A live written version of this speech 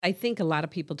I think a lot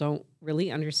of people don't really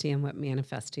understand what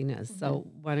manifesting is. So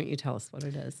why don't you tell us what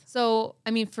it is? So, I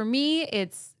mean, for me,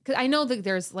 it's because I know that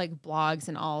there's like blogs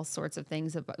and all sorts of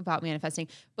things about manifesting,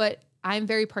 but I'm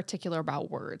very particular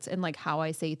about words and like how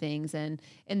I say things and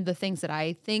the things that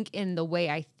I think in the way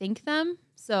I think them.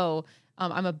 So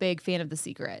I'm a big fan of The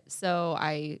Secret. So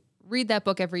I read that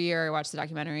book every year. I watch the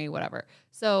documentary, whatever.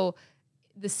 So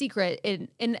The Secret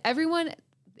and everyone,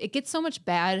 it gets so much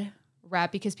bad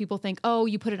rap because people think, oh,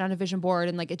 you put it on a vision board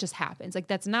and like it just happens. Like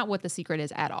that's not what The Secret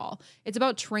is at all. It's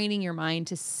about training your mind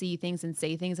to see things and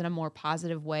say things in a more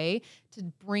positive way to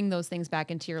bring those things back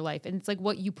into your life. And it's like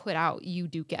what you put out, you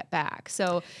do get back.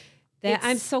 So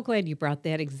I'm so glad you brought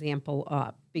that example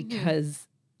up because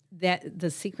that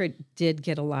The Secret did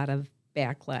get a lot of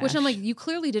backlash. Which I'm like, you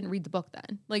clearly didn't read the book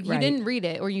then. Like you didn't read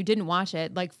it or you didn't watch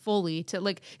it like fully to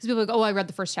like, because people are like, oh, I read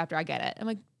the first chapter, I get it. I'm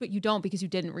like, but you don't because you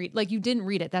didn't read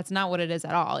it. That's not what it is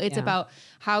at all. It's about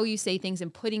how you say things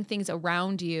and putting things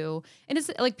around you. And it's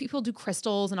like people do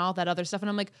crystals and all that other stuff. And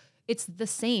I'm like, it's the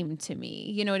same to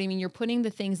me. You know what I mean? You're putting the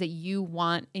things that you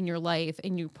want in your life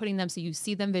and you're putting them so you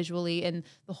see them visually. And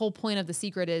the whole point of The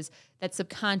Secret is that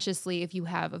subconsciously, if you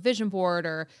have a vision board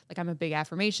or like I'm a big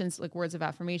affirmations, like words of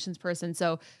affirmations person.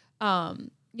 So,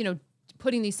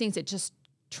 putting these things, it just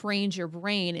trains your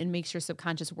brain and makes your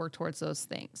subconscious work towards those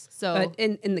things. So, but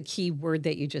in the key word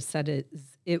that you just said is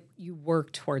you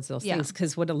work towards those things.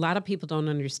 Because what a lot of people don't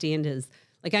understand is,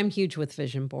 like, I'm huge with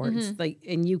vision boards. Like,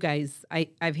 and you guys,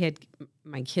 I've had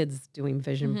my kids doing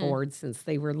vision boards since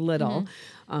they were little.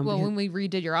 When we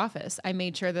redid your office, I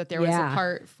made sure that there was a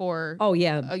part for, a big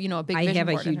vision board. I have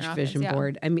a huge vision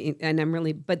board. I mean, and I'm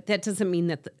really, but that doesn't mean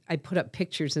that I put up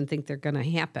pictures and think they're going to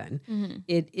happen.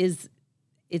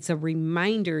 It's a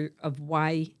reminder of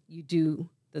why you do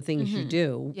the things you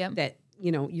do that,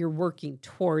 you're working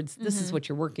towards. This is what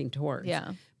you're working towards.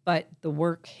 Yeah. But the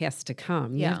work has to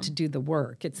come. You have to do the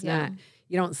work. It's not,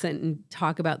 you don't sit and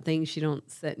talk about things. You don't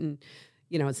sit and,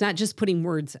 it's not just putting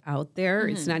words out there.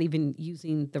 It's not even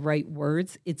using the right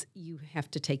words. It's, you have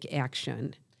to take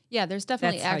action. Yeah, there's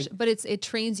definitely action, but it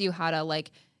trains you how to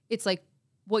it's like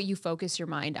what you focus your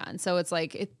mind on. So it's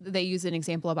like, they use an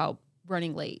example about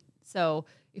running late. So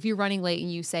if you're running late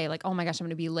and you say like, oh my gosh, I'm going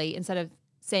to be late, instead of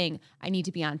saying I need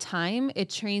to be on time, it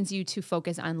trains you to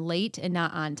focus on late and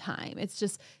not on time. It's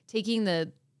just taking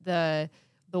the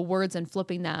words and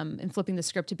flipping them and flipping the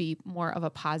script to be more of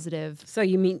a positive. So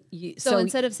you mean so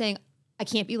instead of saying I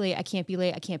can't be late, I can't be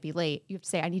late, I can't be late, you have to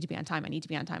say I need to be on time, I need to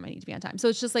be on time, I need to be on time. So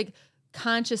it's just like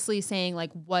consciously saying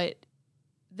like what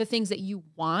the things that you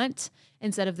want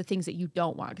instead of the things that you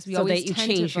don't want, because we always that you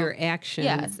change your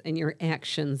actions and your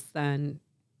actions then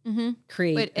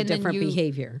create a different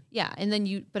behavior. Yeah. And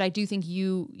then but I do think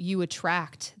you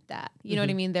attract that, you know what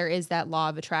I mean? There is that law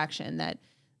of attraction that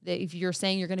if you're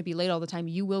saying you're going to be late all the time,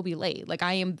 you will be late. Like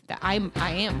I am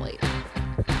late.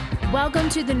 Welcome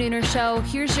to the Nooner Show.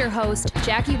 Here's your host,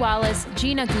 Jackie Wallace,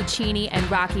 Gina Guccini, and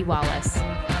Rocky Wallace.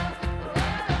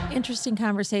 Interesting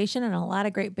conversation and a lot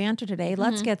of great banter today.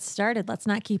 Let's get started. Let's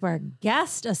not keep our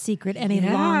guest a secret any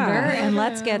longer, and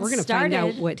let's get started. We're going to find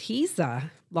out what his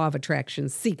law of attraction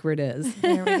secret is.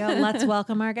 There we go. Let's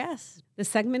welcome our guest. This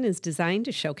segment is designed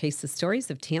to showcase the stories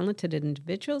of talented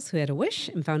individuals who had a wish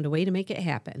and found a way to make it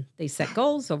happen. They set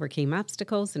goals, overcame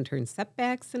obstacles, and turned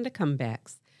setbacks into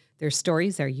comebacks. Their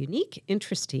stories are unique,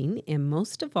 interesting, and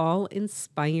most of all,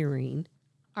 inspiring.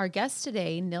 Our guest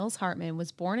today, Nils Hartmann,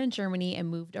 was born in Germany and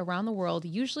moved around the world,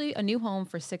 usually a new home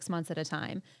for 6 months at a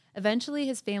time. Eventually,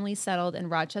 his family settled in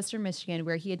Rochester, Michigan,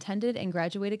 where he attended and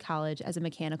graduated college as a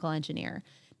mechanical engineer.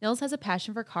 Nils has a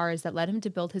passion for cars that led him to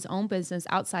build his own business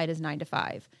outside his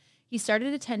 9-to-5. He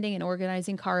started attending and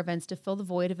organizing car events to fill the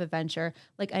void of adventure.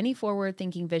 Like any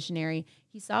forward-thinking visionary,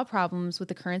 he saw problems with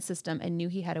the current system and knew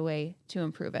he had a way to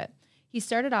improve it. He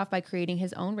started off by creating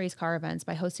his own race car events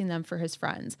by hosting them for his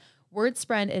friends. Word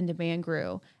spread and demand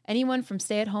grew. Anyone from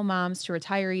stay-at-home moms to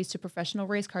retirees to professional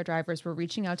race car drivers were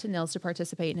reaching out to Nils to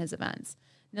participate in his events.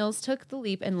 Nils took the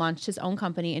leap and launched his own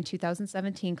company in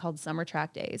 2017 called Summer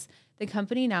Track Days. The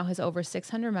company now has over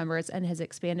 600 members and has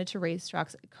expanded to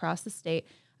racetracks across the state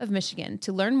of Michigan.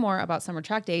 To learn more about Summer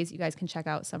Track Days, you guys can check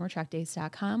out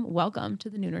summertrackdays.com. Welcome to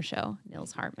the Nooner Show,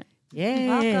 Nils Hartmann. Yay.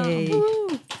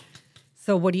 Welcome.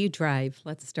 So what do you drive?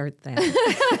 Let's start that.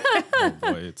 Oh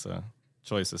boy, it's a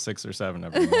choice of 6 or 7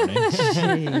 every morning.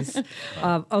 Jeez.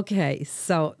 Okay,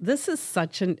 so this is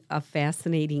such a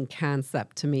fascinating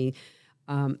concept to me.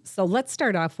 So let's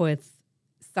start off with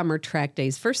Summer Track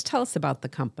Days. First, tell us about the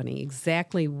company.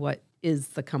 Exactly what is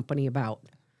the company about?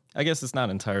 I guess it's not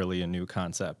entirely a new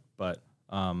concept, but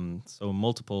so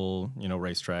multiple,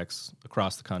 racetracks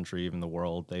across the country, even the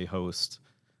world, they host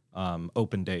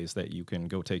open days that you can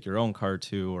go take your own car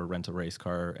to or rent a race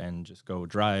car and just go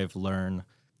drive, learn,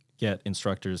 get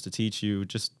instructors to teach you,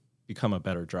 just become a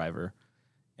better driver.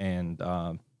 And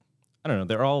I don't know,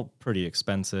 they're all pretty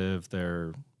expensive.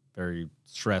 They're very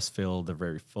stress-filled. They're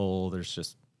very full. There's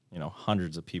just,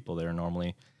 hundreds of people there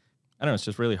normally. I don't know, it's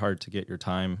just really hard to get your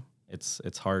time.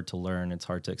 It's hard to learn. It's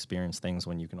hard to experience things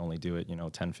when you can only do it,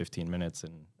 10, 15 minutes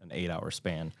in an 8-hour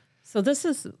span. So this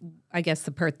is, I guess,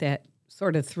 the part that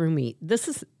sort of threw me. This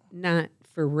is not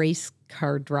for race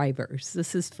car drivers.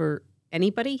 This is for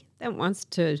anybody that wants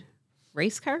to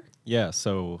race car? Yeah,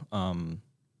 so,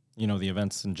 the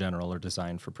events in general are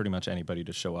designed for pretty much anybody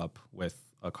to show up with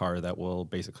a car that will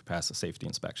basically pass a safety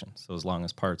inspection. So as long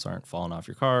as parts aren't falling off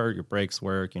your car, your brakes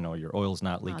work, your oil's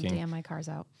not leaking. Oh, damn, my car's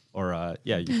out. Or,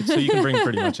 you can bring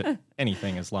pretty much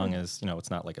anything as long as, it's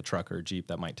not like a truck or a Jeep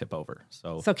that might tip over.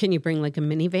 So can you bring like a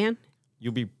minivan?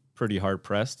 You'll be pretty hard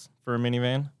pressed for a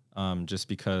minivan, just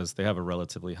because they have a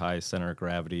relatively high center of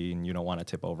gravity and you don't want to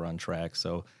tip over on track.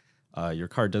 So your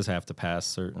car does have to pass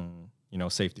certain,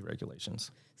 safety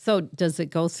regulations. So does it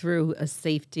go through a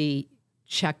safety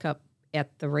checkup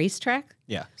at the racetrack?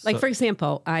 Yeah. Like, for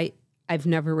example, I've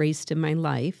never raced in my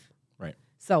life. Right.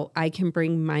 So I can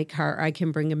bring my car, I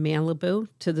can bring a Malibu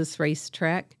to this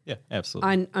racetrack. Yeah,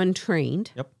 absolutely.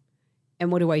 Untrained. Yep.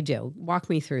 And what do I do? Walk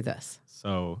me through this.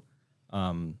 So,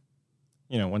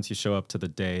 once you show up to the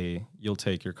day, you'll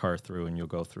take your car through and you'll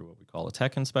go through what we call a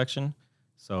tech inspection.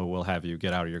 So we'll have you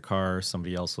get out of your car.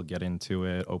 Somebody else will get into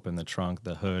it, open the trunk,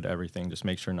 the hood, everything. Just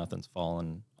make sure nothing's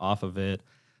fallen off of it.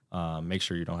 Make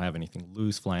sure you don't have anything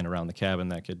loose flying around the cabin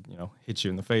that could, hit you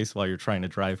in the face while you're trying to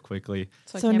drive quickly.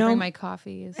 So I can't bring my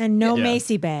coffees. And no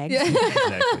Macy bags.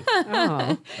 Exactly.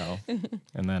 Oh. So,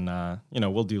 and then,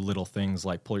 we'll do little things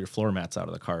like pull your floor mats out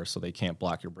of the car so they can't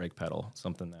block your brake pedal,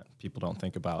 something that people don't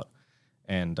think about.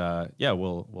 And,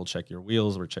 we'll check your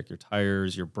wheels, we'll check your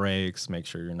tires, your brakes, make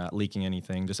sure you're not leaking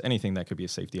anything, just anything that could be a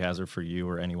safety hazard for you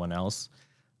or anyone else.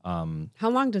 How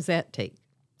long does that take?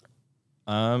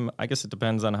 I guess it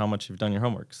depends on how much you've done your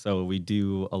homework. So we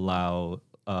do allow,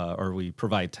 or we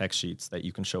provide tech sheets that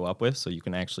you can show up with. So you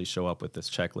can actually show up with this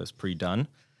checklist pre-done,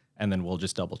 and then we'll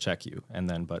just double check you. And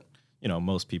then, but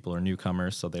most people are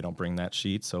newcomers, so they don't bring that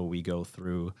sheet. So we go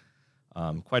through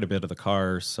quite a bit of the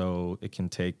car. So it can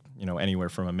take, anywhere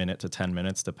from a minute to 10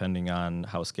 minutes, depending on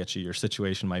how sketchy your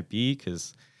situation might be.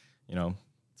 Cause,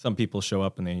 some people show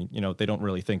up and they don't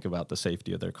really think about the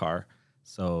safety of their car.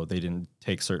 So they didn't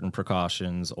take certain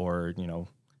precautions or,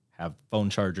 have phone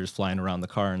chargers flying around the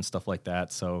car and stuff like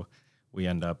that. So we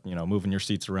end up, moving your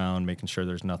seats around, making sure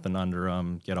there's nothing under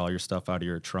them, get all your stuff out of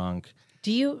your trunk.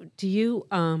 Do you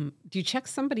check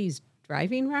somebody's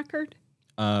driving record?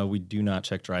 We do not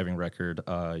check driving record.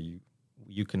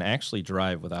 You can actually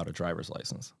drive without a driver's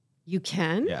license. You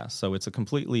can? Yeah. So it's a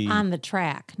completely On the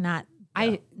track, not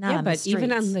on but the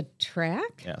even on streets. the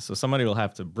track? Yeah, so somebody will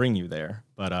have to bring you there.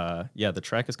 But the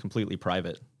track is completely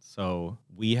private. So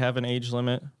we have an age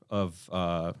limit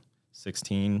of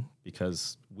 16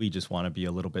 because we just want to be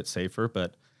a little bit safer.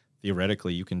 But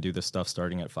theoretically, you can do this stuff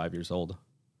starting at 5 years old.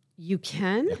 You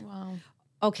can? Yeah. Wow.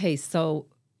 Okay, so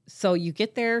you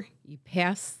get there, you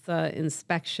pass the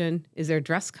inspection. Is there a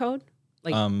dress code?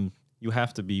 You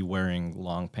have to be wearing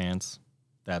long pants.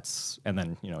 And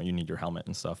then, you need your helmet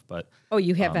and stuff. But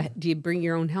you have do you bring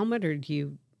your own helmet or do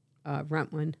you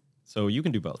rent one? So you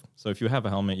can do both. So if you have a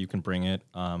helmet, you can bring it.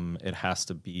 It has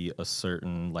to be a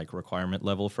certain requirement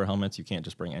level for helmets. You can't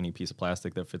just bring any piece of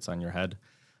plastic that fits on your head.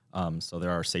 So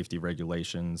there are safety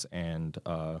regulations, and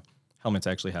helmets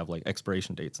actually have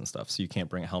expiration dates and stuff. So you can't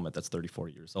bring a helmet that's 34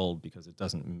 years old because it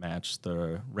doesn't match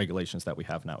the regulations that we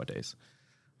have nowadays.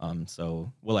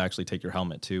 So we'll actually take your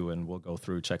helmet too, and we'll go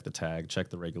through, check the tag, check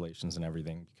the regulations and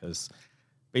everything, because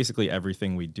basically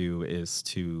everything we do is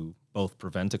to both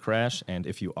prevent a crash, and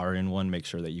if you are in one, make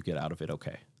sure that you get out of it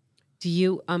okay. Do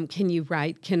you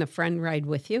can a friend ride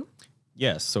with you?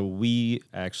 Yes, so we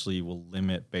actually will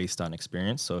limit based on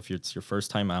experience. So if it's your first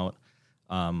time out,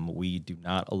 we do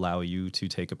not allow you to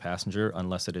take a passenger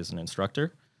unless it is an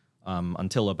instructor.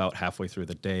 Until about halfway through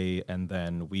the day, and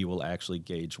then we will actually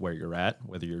gauge where you're at,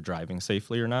 whether you're driving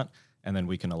safely or not, and then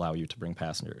we can allow you to bring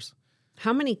passengers.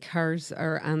 How many cars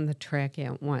are on the track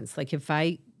at once? If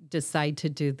I decide to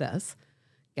do this,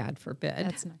 God forbid.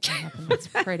 That's not going to happen. Let's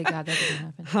pray to God that doesn't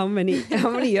happen. How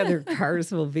many other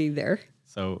cars will be there?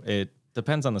 So it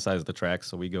depends on the size of the track.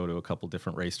 So we go to a couple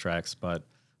different racetracks, but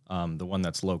the one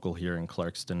that's local here in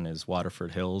Clarkston is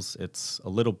Waterford Hills. It's a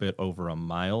little bit over a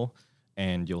mile,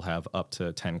 and you'll have up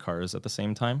to 10 cars at the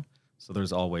same time. So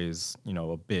there's always,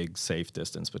 a big safe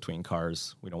distance between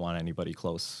cars. We don't want anybody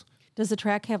close. Does the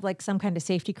track have like some kind of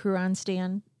safety crew on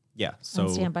standby? Yeah. So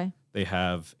they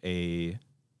have a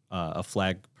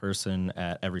flag person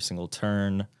at every single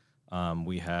turn.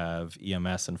 We have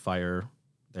EMS and fire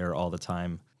there all the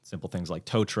time. Simple things like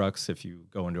tow trucks if you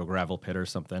go into a gravel pit or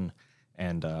something.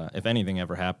 And if anything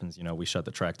ever happens, we shut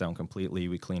the track down completely.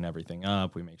 We clean everything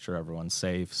up. We make sure everyone's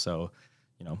safe. So,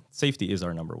 safety is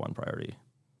our number one priority.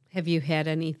 Have you had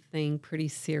anything pretty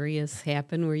serious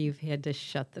happen where you've had to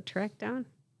shut the track down?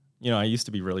 I used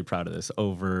to be really proud of this.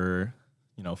 Over,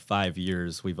 5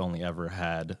 years, we've only ever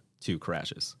had 2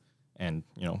 crashes. And,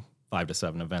 5 to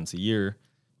 7 events a year,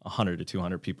 100 to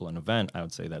 200 people an event, I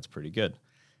would say that's pretty good.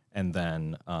 And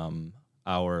then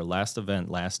our last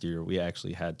event last year, we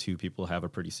actually had 2 people have a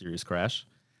pretty serious crash.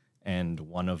 And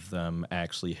one of them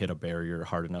actually hit a barrier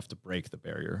hard enough to break the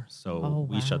barrier. So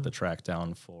we shut the track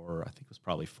down for, I think it was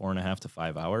probably 4.5 to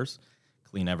 5 hours,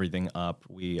 clean everything up.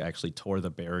 We actually tore the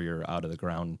barrier out of the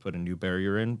ground and put a new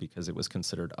barrier in because it was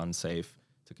considered unsafe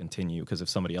to continue. Because if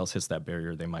somebody else hits that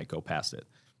barrier, they might go past it.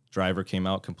 Driver came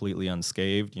out completely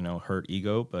unscathed, hurt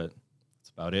ego, but that's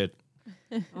about it.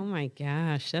 Oh my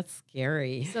gosh, that's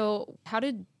scary. So how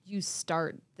did you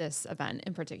start this event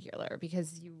in particular?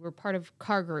 Because you were part of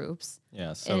car groups.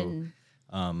 Yeah. So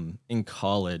in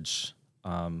college,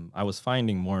 I was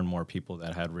finding more and more people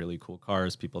that had really cool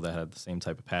cars, people that had the same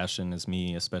type of passion as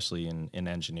me, especially in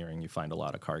engineering. You find a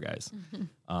lot of car guys.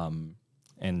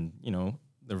 And,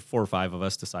 there were 4 or 5 of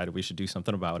us decided we should do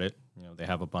something about it. They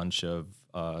have a bunch of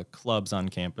clubs on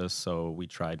campus. So we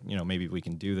tried, maybe we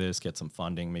can do this, get some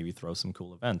funding, maybe throw some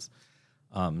cool events.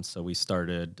 So we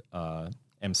started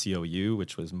MCOU,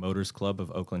 which was Motors Club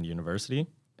of Oakland University.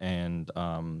 And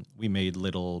we made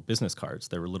little business cards.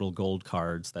 There were little gold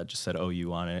cards that just said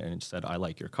OU on it, and it just said, I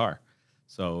like your car.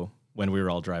 So when we were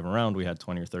all driving around, we had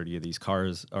 20 or 30 of these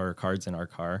cards in our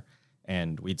car.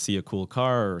 And we'd see a cool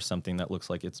car or something that looks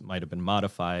like it might have been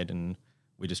modified, and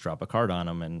we just drop a card on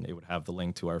them, and it would have the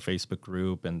link to our Facebook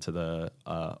group and to the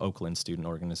Oakland Student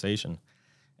Organization.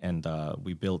 And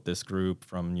we built this group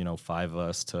from, 5 of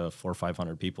us to 400 or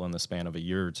 500 people in the span of a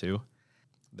year or 2.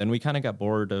 Then we kind of got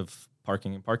bored of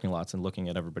parking in parking lots and looking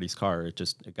at everybody's car. It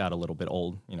got a little bit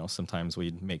old. Sometimes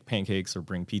we'd make pancakes or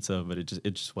bring pizza, but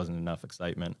it just wasn't enough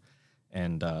excitement.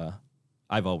 And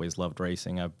I've always loved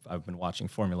racing. I've been watching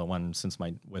Formula One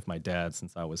with my dad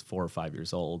since I was 4 or 5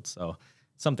 years old. So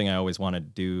something I always wanted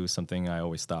to do, something I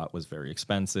always thought was very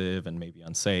expensive and maybe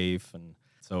unsafe. And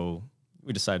so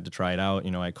we decided to try it out.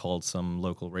 I called some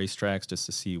local racetracks just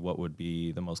to see what would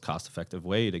be the most cost-effective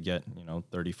way to get,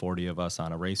 30, 40 of us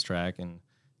on a racetrack and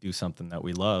do something that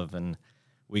we love. And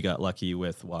we got lucky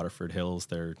with Waterford Hills.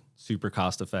 They're super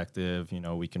cost-effective.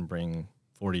 We can bring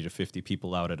 40 to 50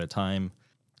 people out at a time.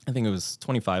 I think it was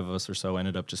 25 of us or so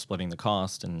ended up just splitting the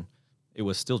cost, and it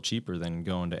was still cheaper than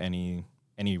going to any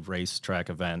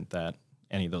racetrack event that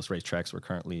any of those racetracks were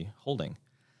currently holding.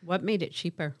 What made it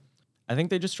cheaper? I think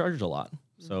they just charged a lot.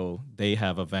 So they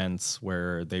have events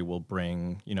where they will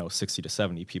bring, 60 to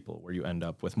 70 people, where you end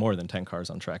up with more than 10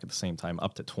 cars on track at the same time,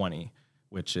 up to 20,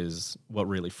 which is what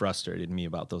really frustrated me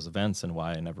about those events and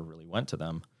why I never really went to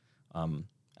them.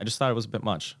 I just thought it was a bit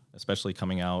much, especially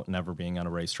coming out, never being on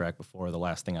a racetrack before. The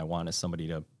last thing I want is somebody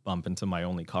to bump into my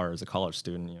only car as a college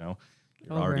student. You're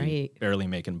already barely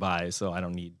making by, so I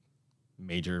don't need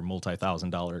major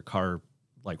multi-$1,000 car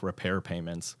like repair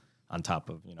payments on top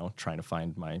of, trying to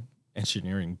find my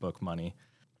engineering book money.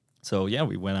 So yeah,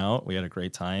 we went out, we had a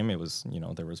great time. It was,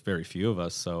 there was very few of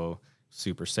us, so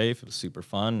super safe. It was super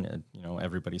fun. And,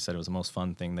 everybody said it was the most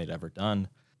fun thing they'd ever done.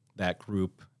 That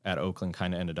group at Oakland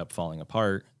kind of ended up falling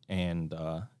apart, and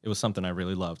it was something I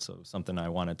really loved. So it was something I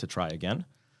wanted to try again.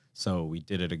 So we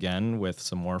did it again with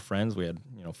some more friends. We had,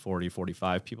 40,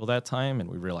 45 people that time, and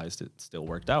we realized it still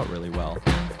worked out really well.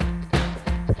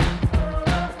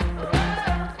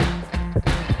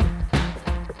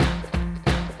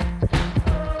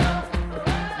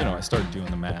 I started doing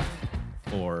the math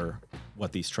for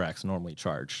what these tracks normally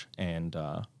charge, and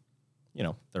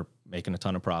they're making a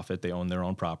ton of profit. They own their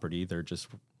own property. They're just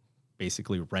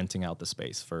basically renting out the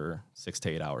space for 6 to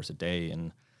 8 hours a day,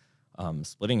 and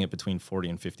splitting it between 40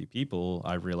 and 50 people,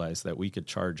 I realized that we could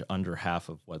charge under half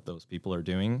of what those people are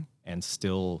doing and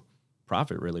still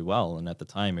profit really well. And at the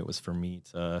time, it was for me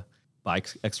to buy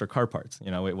extra car parts.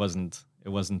 It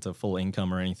wasn't a full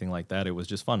income or anything like that. It was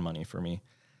just fun money for me.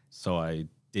 So I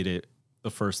did it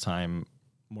the first time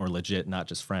more legit, not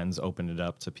just friends, opened it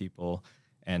up to people.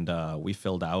 And we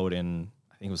filled out in,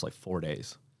 I think it was like 4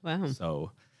 days. Wow.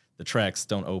 So the tracks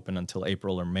don't open until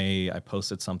April or May. I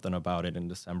posted something about it in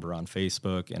December on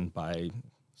Facebook, and by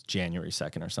January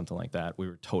 2nd or something like that, we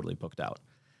were totally booked out.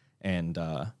 And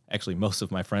actually, most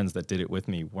of my friends that did it with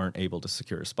me weren't able to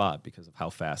secure a spot because of how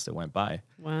fast it went by.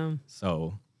 Wow.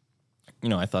 So,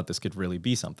 I thought this could really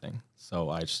be something. So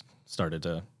I just started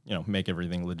to, make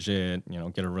everything legit,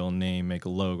 get a real name, make a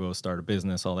logo, start a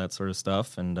business, all that sort of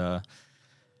stuff. And,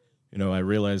 I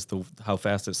realized how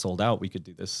fast it sold out. We could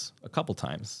do this a couple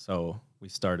times. So we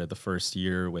started the first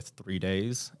year with 3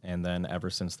 days. And then ever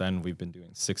since then, we've been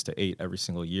doing 6 to 8 every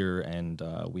single year. And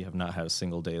we have not had a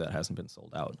single day that hasn't been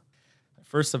sold out. My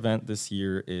first event this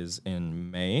year is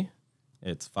in May.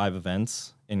 It's 5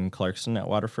 events in Clarkston at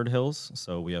Waterford Hills.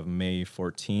 So we have May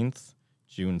 14th,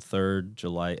 June 3rd,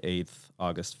 July 8th,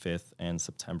 August 5th, and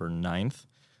September 9th.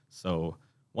 So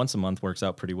once a month works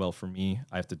out pretty well for me.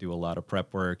 I have to do a lot of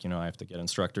prep work. I have to get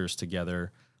instructors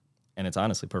together. And it's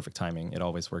honestly perfect timing. It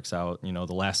always works out.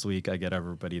 The last week I get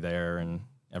everybody there and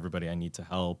everybody I need to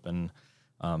help and,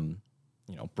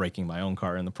 breaking my own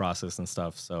car in the process and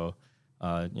stuff. So,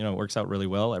 it works out really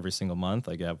well every single month.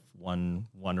 I have one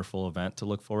wonderful event to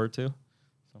look forward to.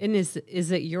 And is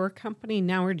it your company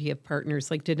now, or do you have partners?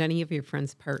 Like, did any of your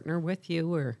friends partner with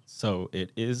you, or? So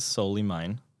it is solely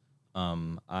mine.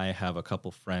 I have a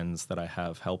couple friends that I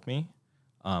have help me,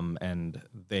 and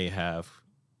they have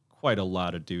quite a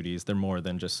lot of duties. They're more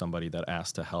than just somebody that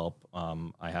asked to help.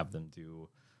 I have them do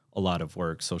a lot of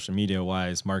work, social media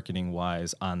wise, marketing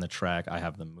wise, on the track. I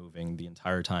have them moving the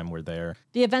entire time we're there.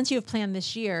 The events you have planned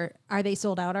this year, are they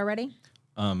sold out already?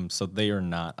 So they are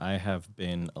not. I have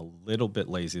been a little bit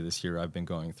lazy this year. I've been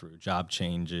going through job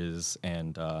changes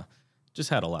and just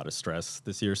had a lot of stress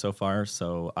this year so far.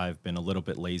 So I've been a little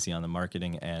bit lazy on the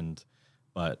marketing end.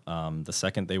 But the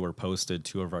second they were posted,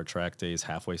 2 of our track days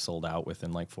halfway sold out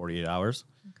within like 48 hours.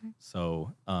 Okay.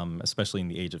 So especially in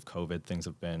the age of COVID, things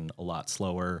have been a lot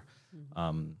slower.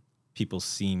 Mm-hmm. People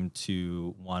seem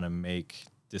to want to make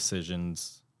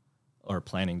decisions or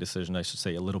planning decisions, I should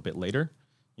say, a little bit later.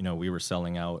 We were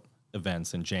selling out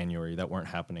events in January that weren't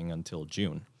happening until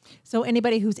June. So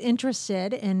anybody who's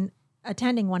interested in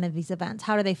attending one of these events,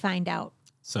 how do they find out?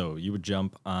 So you would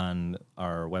jump on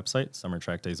our website,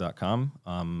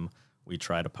 summertrackdays.com. We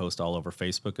try to post all over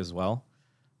Facebook as well.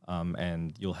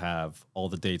 And you'll have all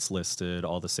the dates listed,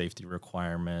 all the safety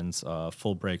requirements,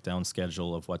 full breakdown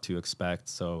schedule of what to expect.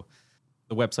 So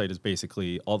the website is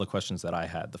basically all the questions that I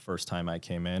had the first time I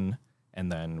came in. And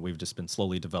then we've just been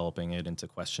slowly developing it into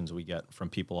questions we get from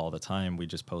people all the time. We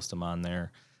just post them on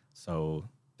there. So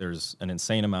there's an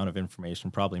insane amount of information,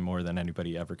 probably more than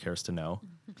anybody ever cares to know.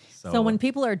 So when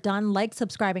people are done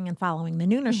subscribing and following the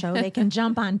Nooner Show, they can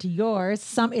jump onto yours.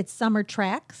 It's Summer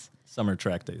Tracks.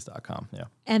 Summertrackdays.com, yeah.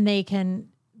 And they can,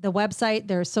 the website,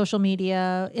 there's social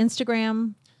media,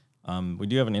 Instagram. We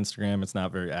do have an Instagram. It's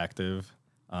not very active.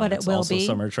 But it will also be.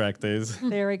 Summer Track Days.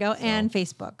 There we go. And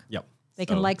Facebook. Yep. They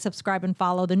can subscribe, and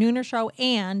follow the Nooner Show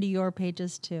and your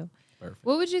pages too. Perfect.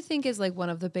 What would you think is like one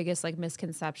of the biggest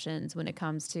misconceptions when it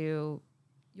comes to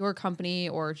your company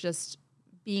or just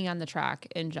being on the track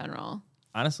in general?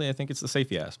 Honestly, I think it's the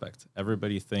safety aspect.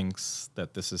 Everybody thinks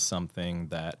that this is something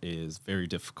that is very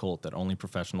difficult, that only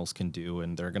professionals can do,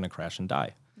 and they're going to crash and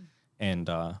die. And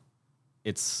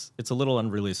it's a little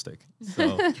unrealistic.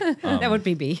 So that would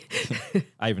be me.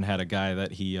 I even had a guy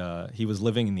that he was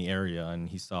living in the area, and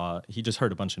he just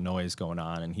heard a bunch of noise going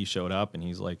on, and he showed up, and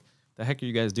he's like, "The heck are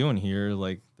you guys doing here?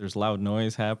 Like, there's loud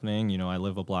noise happening. I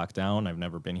live a block down. I've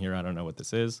never been here. I don't know what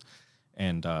this is."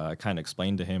 And I kind of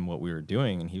explained to him what we were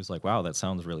doing, and he was like, "Wow, that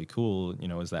sounds really cool.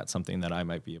 Is that something that I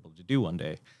might be able to do one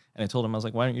day?" And I told him, I was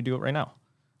like, "Why don't you do it right now?"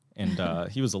 And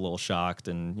he was a little shocked,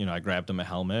 and I grabbed him a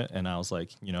helmet, and I was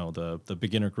like, the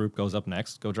beginner group goes up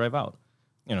next, go drive out.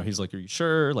 He's like, "Are you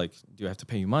sure? Like, do I have to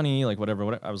pay you money? Like,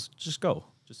 whatever. I was just go,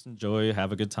 just enjoy,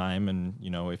 have a good time, and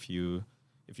if you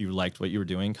liked what you were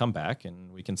doing, come back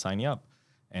and we can sign you up."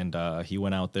 And he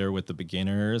went out there with the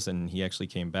beginners, and he actually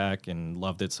came back and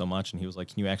loved it so much. And he was like,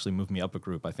 "Can you actually move me up a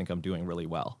group? I think I'm doing really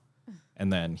well."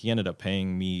 And then he ended up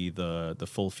paying me the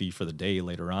full fee for the day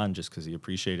later on, just because he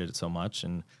appreciated it so much.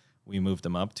 And we moved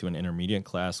him up to an intermediate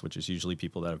class, which is usually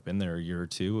people that have been there a year or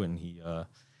two. And he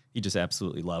just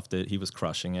absolutely loved it. He was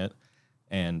crushing it.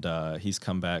 And he's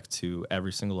come back to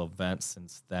every single event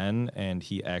since then. And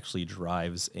he actually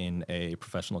drives in a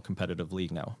professional competitive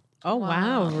league now. Oh,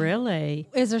 wow. Really?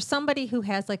 Is there somebody who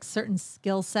has certain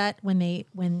skill set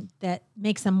when that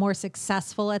makes them more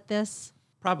successful at this?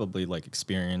 Probably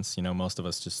experience. Most of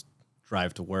us just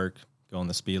drive to work, go on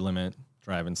the speed limit,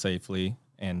 driving safely.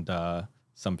 And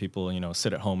some people,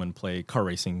 sit at home and play car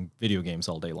racing video games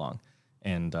all day long.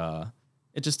 And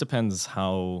it just depends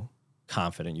how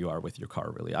confident you are with your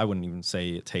car, really. I wouldn't even say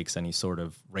it takes any sort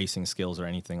of racing skills or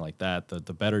anything like that.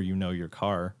 The better you know your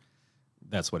car,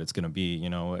 that's what it's going to be. You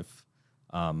know,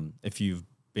 if you've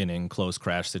been in close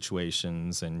crash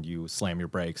situations and you slam your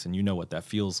brakes and you know what that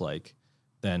feels like,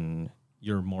 then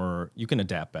you can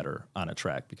adapt better on a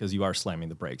track because you are slamming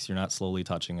the brakes. You're not slowly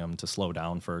touching them to slow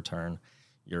down for a turn.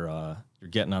 You're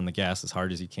getting on the gas as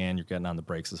hard as you can. You're getting on the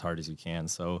brakes as hard as you can.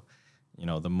 So, you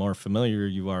know, the more familiar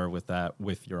you are with that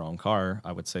with your own car,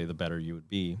 I would say the better you would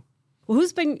be. Well,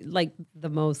 who's been like the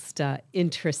most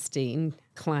interesting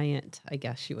client, I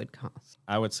guess you would call?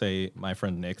 I would say my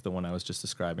friend Nick, the one I was just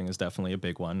describing, is definitely a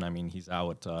big one. I mean, he's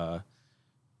out,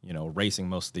 racing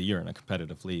most of the year in a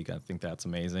competitive league. I think that's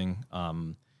amazing.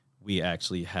 We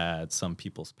actually had some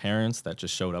people's parents that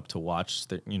just showed up to watch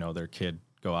their kid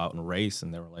go out and race,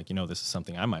 and they were like, this is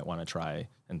something I might want to try.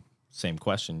 And same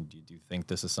question, do you think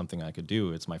this is something I could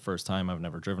do? It's my first time. I've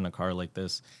never driven a car like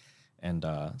this. And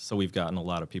so we've gotten a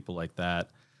lot of people like that.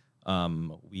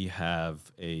 We have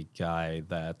a guy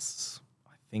that's,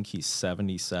 I think he's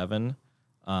 77.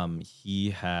 He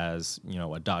has,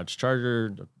 a Dodge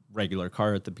Charger, a regular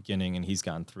car at the beginning, and he's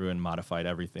gone through and modified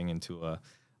everything into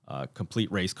a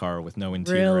complete race car with no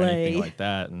interior or anything like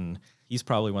that. And he's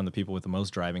probably one of the people with the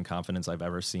most driving confidence I've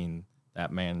ever seen.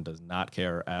 That man does not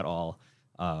care at all.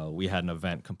 We had an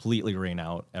event completely rain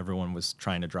out. Everyone was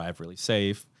trying to drive really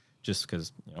safe just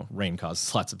because, rain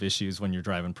causes lots of issues when you're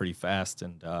driving pretty fast.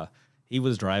 And he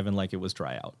was driving like it was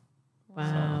dry out.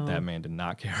 Wow. So that man did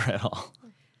not care at all.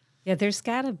 Yeah, there's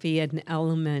got to be an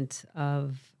element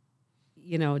of,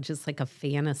 just like a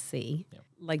fantasy,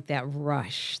 like that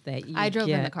rush that you I drove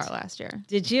get. in the car last year.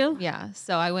 Did you? Yeah.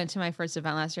 So I went to my first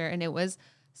event last year and it was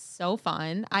so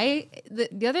fun.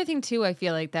 The other thing too, I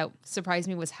feel like that surprised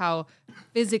me was how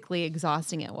physically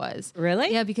exhausting it was.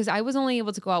 Really? Yeah, because I was only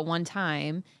able to go out one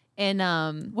time.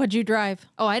 And what'd you drive?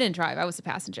 Oh, I didn't drive. I was a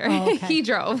passenger. Oh, okay. He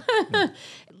drove.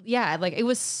 Yeah, like it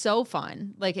was so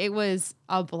fun. Like it was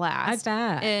a blast.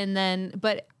 I bet. And then,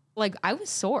 but like I was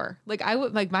sore. Like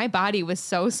my body was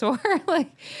so sore. I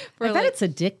bet it's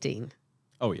addicting.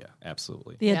 Oh, yeah,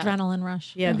 absolutely. The adrenaline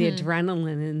rush. Yeah, the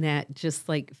adrenaline and that just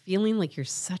like feeling like you're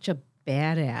such a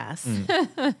badass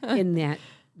in that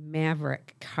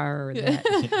Maverick car, that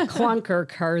clunker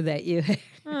car that you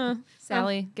have.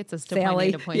 Sally gets us to point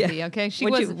A to point B. Okay,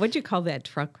 What'd you call that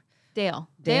truck? Dale.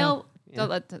 Yeah.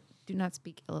 Do not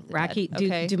speak ill of the Rocky. dead.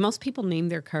 Okay. Do most people name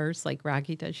their cars like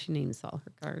Rocky does? She names all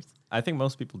her cars. I think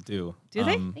most people do. Do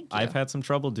they? Thank you. I've had some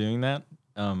trouble doing that.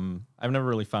 I've never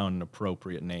really found an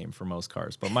appropriate name for most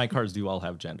cars, but my cars do all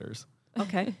have genders.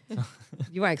 Okay.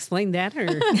 You want to explain that? Or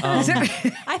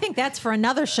I think that's for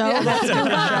another show. Let's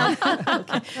move on.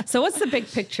 Okay. So what's the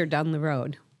big picture down the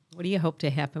road? What do you hope to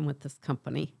happen with this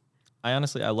company? I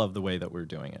love the way that we're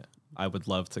doing it. I would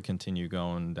love to continue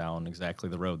going down exactly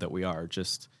the road that we are.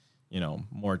 Just,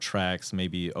 more tracks,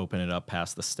 maybe open it up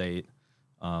past the state.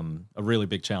 A really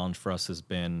big challenge for us has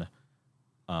been,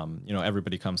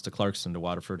 everybody comes to Clarkston, to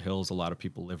Waterford Hills. A lot of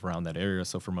people live around that area.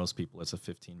 So for most people, it's a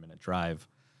 15-minute drive.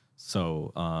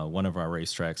 So one of our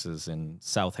racetracks is in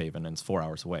South Haven, and it's 4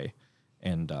 hours away.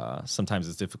 And sometimes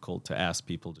it's difficult to ask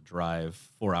people to drive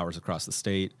 4 hours across the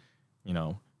state,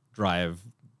 drive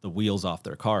the wheels off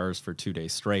their cars for 2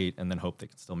 days straight, and then hope they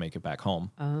can still make it back home.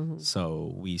 Oh.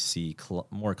 So we see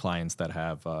more clients that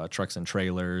have trucks and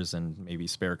trailers and maybe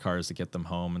spare cars to get them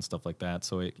home and stuff like that.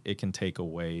 So it can take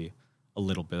away a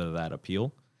little bit of that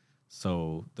appeal.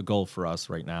 So the goal for us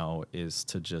right now is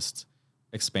to just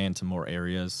expand to more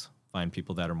areas, find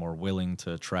people that are more willing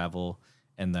to travel,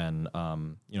 and then,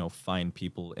 find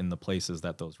people in the places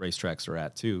that those racetracks are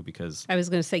at too, because I was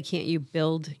going to say, can't you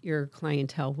build your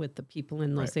clientele with the people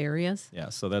in those areas? Yeah,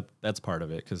 so that's part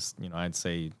of it, because, I'd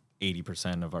say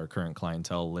 80% of our current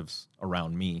clientele lives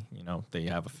around me. They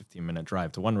have a 15-minute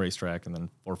drive to one racetrack and then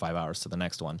 4 or 5 hours to the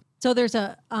next one. So there's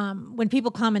when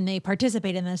people come and they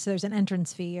participate in this, there's an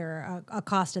entrance fee or a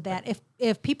cost of that.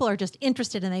 If people are just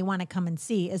interested and they want to come and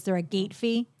see, is there a gate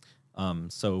fee?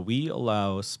 So we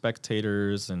allow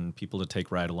spectators and people to take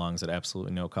ride-alongs at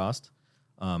absolutely no cost.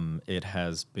 It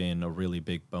has been a really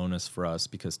big bonus for us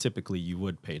because typically you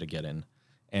would pay to get in.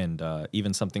 And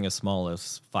even something as small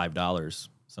as $5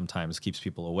 sometimes keeps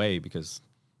people away because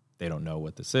they don't know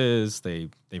what this is. They've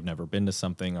never been to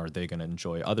something. Are they going to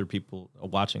enjoy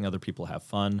watching other people have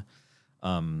fun?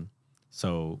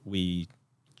 So we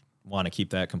want to keep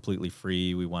that completely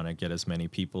free. We want to get as many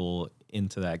people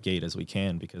into that gate as we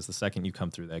can, because the second you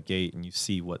come through that gate and you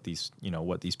see what these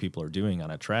people are doing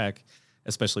on a track,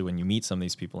 especially when you meet some of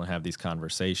these people and have these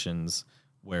conversations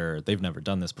where they've never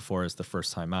done this before, it's the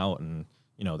first time out, and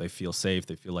they feel safe,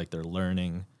 they feel like they're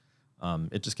learning.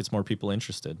 It just gets more people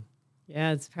interested.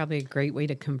 Yeah, it's probably a great way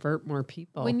to convert more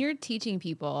people. When you're teaching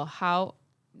people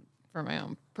for my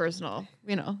own personal,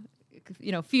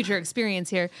 future experience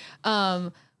here.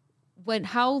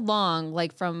 How long,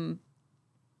 like from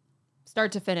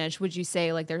start to finish, would you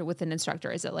say like they're with an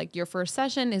instructor? Is it like your first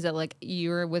session? Is it like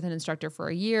you're with an instructor for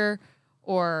a year?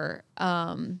 Or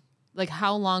like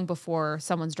how long before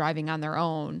someone's driving on their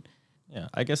own? Yeah,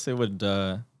 I guess it would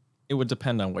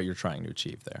depend on what you're trying to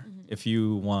achieve there. Mm-hmm. If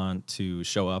you want to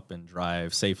show up and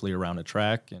drive safely around a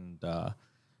track and,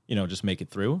 just make it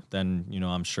through, then,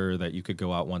 I'm sure that you could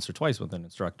go out once or twice with an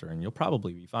instructor and you'll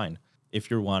probably be fine.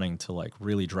 If you're wanting to like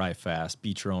really drive fast,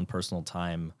 beat your own personal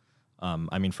time,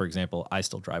 for example, I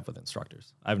still drive with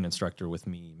instructors. I have an instructor with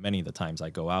me many of the times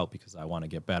I go out because I want to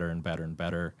get better and better and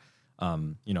better.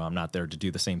 I'm not there to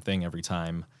do the same thing every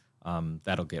time.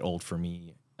 That'll get old for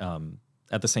me.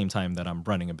 At the same time that I'm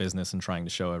running a business and trying to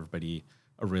show everybody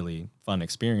a really fun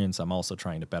experience, I'm also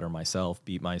trying to better myself,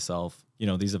 beat myself.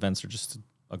 These events are just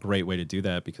a great way to do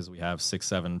that because we have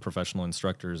 6-7 professional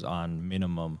instructors on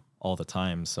minimum all the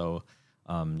time. So,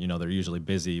 they're usually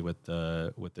busy with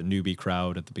the newbie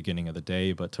crowd at the beginning of the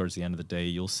day, but towards the end of the day,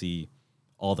 you'll see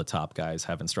all the top guys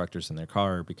have instructors in their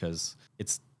car because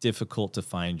it's difficult to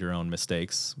find your own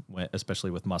mistakes,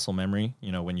 especially with muscle memory.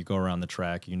 When you go around the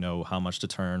track, you know how much to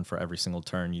turn for every single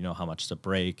turn, you know how much to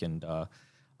brake, and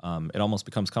it almost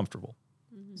becomes comfortable.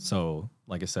 Mm-hmm. So,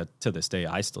 like I said, to this day,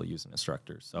 I still use an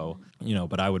instructor. So,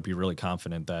 but I would be really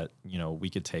confident that, we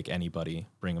could take anybody,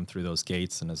 bring them through those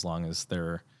gates, and as long as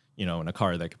they're, in a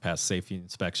car that could pass safety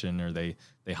inspection or they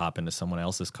hop into someone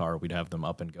else's car, we'd have them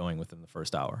up and going within the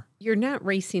first hour. You're not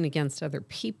racing against other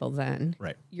people then.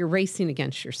 Right. You're racing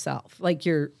against yourself. Like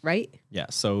you're, right? Yeah.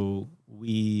 So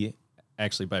we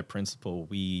actually, by principle,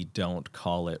 we don't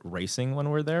call it racing when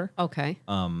we're there. Okay.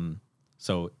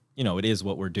 So, it is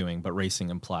what we're doing, but racing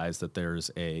implies that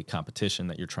there's a competition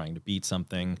that you're trying to beat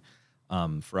something.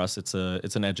 For us, it's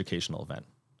an educational event.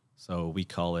 So we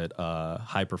call it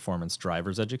high performance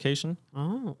driver's education.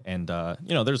 Oh. And,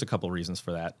 there's a couple reasons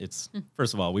for that. It's,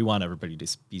 first of all, we want everybody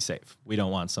to be safe. We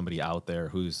don't want somebody out there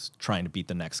who's trying to beat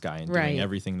the next guy and doing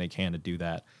everything they can to do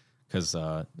that. Because,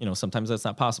 sometimes that's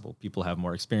not possible. People have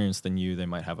more experience than you. They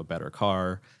might have a better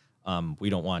car. We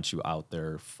don't want you out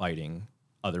there fighting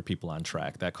other people on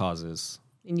track. That causes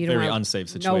very unsafe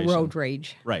situation. No road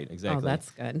rage. Right, exactly. Oh, that's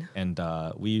good. And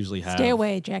we usually have... Stay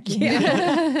away, Jackie.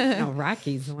 Yeah. No,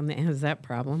 Rocky's the one that has that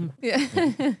problem.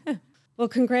 Yeah. Well,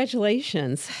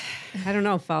 congratulations. I don't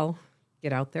know if I'll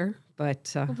get out there,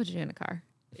 but... we'll put you in a car.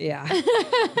 Yeah.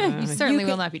 You certainly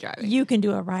will not be driving. You can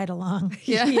do a ride along.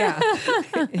 Yeah.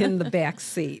 In the back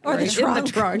seat. Or the trunk. In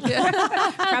the trunk.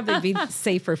 Probably be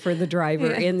safer for the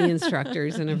driver and the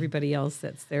instructors and everybody else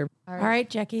that's there. All right,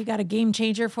 Jackie, you got a game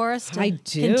changer for us to I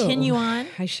do. continue on?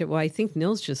 I should. Well, I think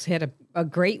Nils just had a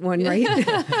great one, right?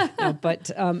 No, but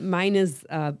mine is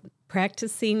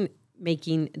practicing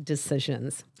making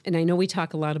decisions. And I know we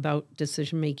talk a lot about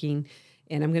decision making,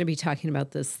 and I'm going to be talking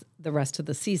about this the rest of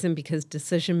the season because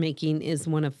decision making is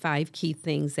one of 5 key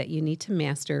things that you need to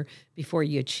master before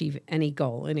you achieve any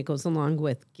goal. And it goes along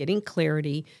with getting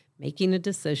clarity, making a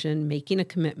decision, making a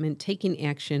commitment, taking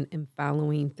action, and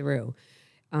following through.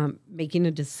 Making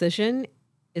a decision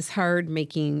is hard.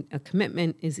 Making a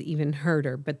commitment is even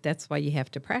harder, but that's why you have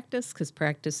to practice because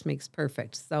practice makes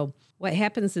perfect. So what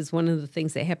happens is one of the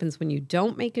things that happens when you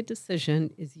don't make a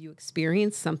decision is you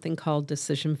experience something called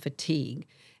decision fatigue.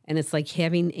 And it's like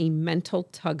having a mental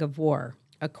tug of war.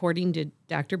 According to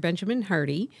Dr. Benjamin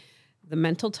Hardy, the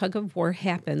mental tug of war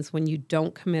happens when you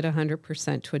don't commit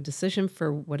 100% to a decision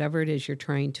for whatever it is you're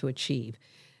trying to achieve.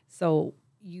 So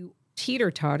you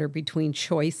teeter-totter between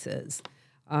choices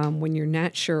when you're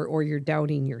not sure or you're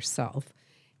doubting yourself.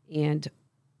 And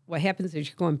what happens is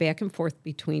you're going back and forth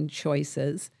between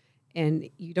choices and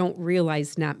you don't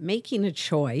realize not making a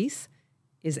choice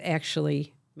is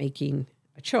actually making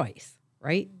a choice,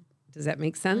 right? Does that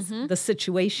make sense? Mm-hmm. The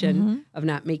situation of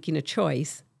not making a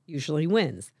choice usually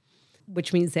wins,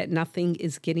 which means that nothing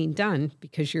is getting done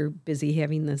because you're busy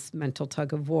having this mental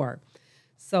tug of war.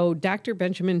 So Dr.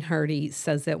 Benjamin Hardy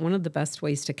says that one of the best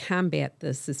ways to combat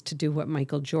this is to do what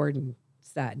Michael Jordan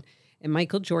said. And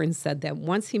Michael Jordan said that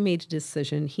once he made a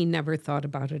decision, he never thought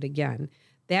about it again.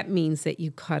 That means that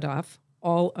you cut off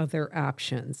all other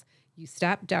options. You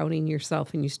stop doubting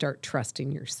yourself and you start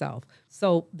trusting yourself.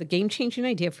 So the game-changing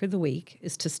idea for the week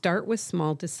is to start with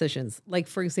small decisions. Like,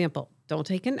 for example, don't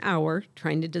take an hour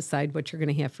trying to decide what you're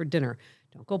going to have for dinner.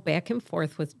 Don't go back and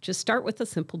forth just start with a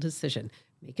simple decision.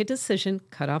 Make a decision,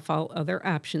 cut off all other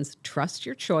options, trust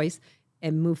your choice,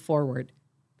 and move forward.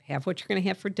 Have what you're going to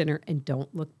have for dinner and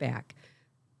don't look back.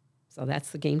 So that's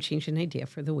the game-changing idea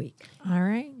for the week. All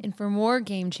right. And for more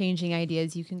game-changing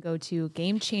ideas, you can go to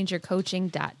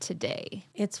gamechangercoaching.today.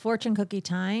 It's fortune cookie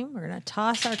time. We're going to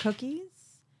toss our cookies.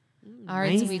 All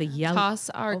right, so Nice, we the yellow- toss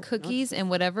our cookies, and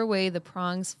whatever way the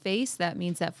prongs face, that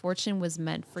means that fortune was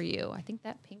meant for you. I think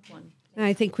that pink one. And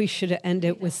I think we should end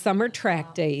it with summer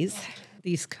track days.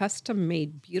 These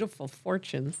custom-made beautiful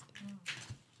fortunes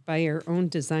by our own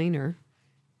designer,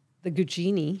 the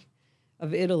Guccini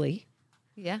of Italy,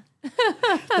 Yeah.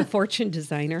 the fortune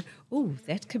designer. Ooh,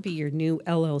 that could be your new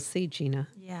LLC, Gina.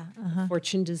 Yeah.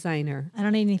 Fortune designer. I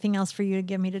don't need anything else for you to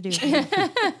get me to do.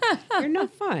 You're no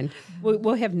fun.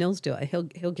 We'll have Nils do it.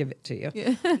 He'll give it to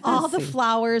you. All the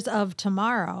flowers of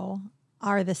tomorrow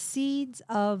are the seeds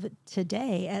of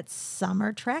today at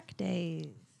Summer Track Days.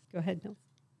 Go ahead, Nils.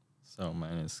 So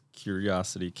mine is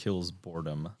curiosity kills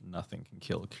boredom. Nothing can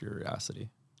kill curiosity.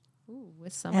 Ooh,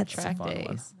 with summer That's track a fun one.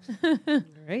 days. All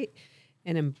right.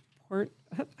 An important,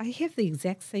 I have the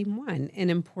exact same one. An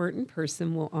important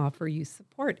person will offer you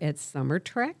support at summer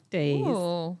track days.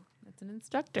 Ooh, that's an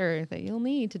instructor that you'll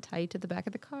need to tie to the back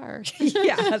of the car.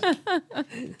 Yeah.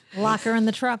 Lock her in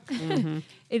the truck.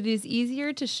 It is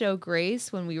easier to show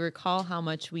grace when we recall how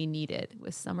much we need it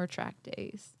with summer track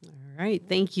days. All right.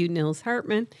 Thank you, Nils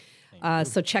Hartmann.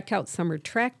 So check out Summer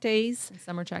Track Days.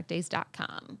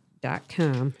 Summertrackdays.com.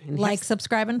 and Like,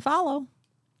 subscribe, and follow.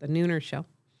 The Nooner Show.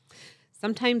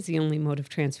 Sometimes the only mode of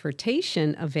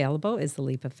transportation available is the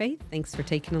leap of faith. Thanks for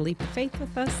taking a leap of faith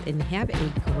with us, and have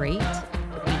a great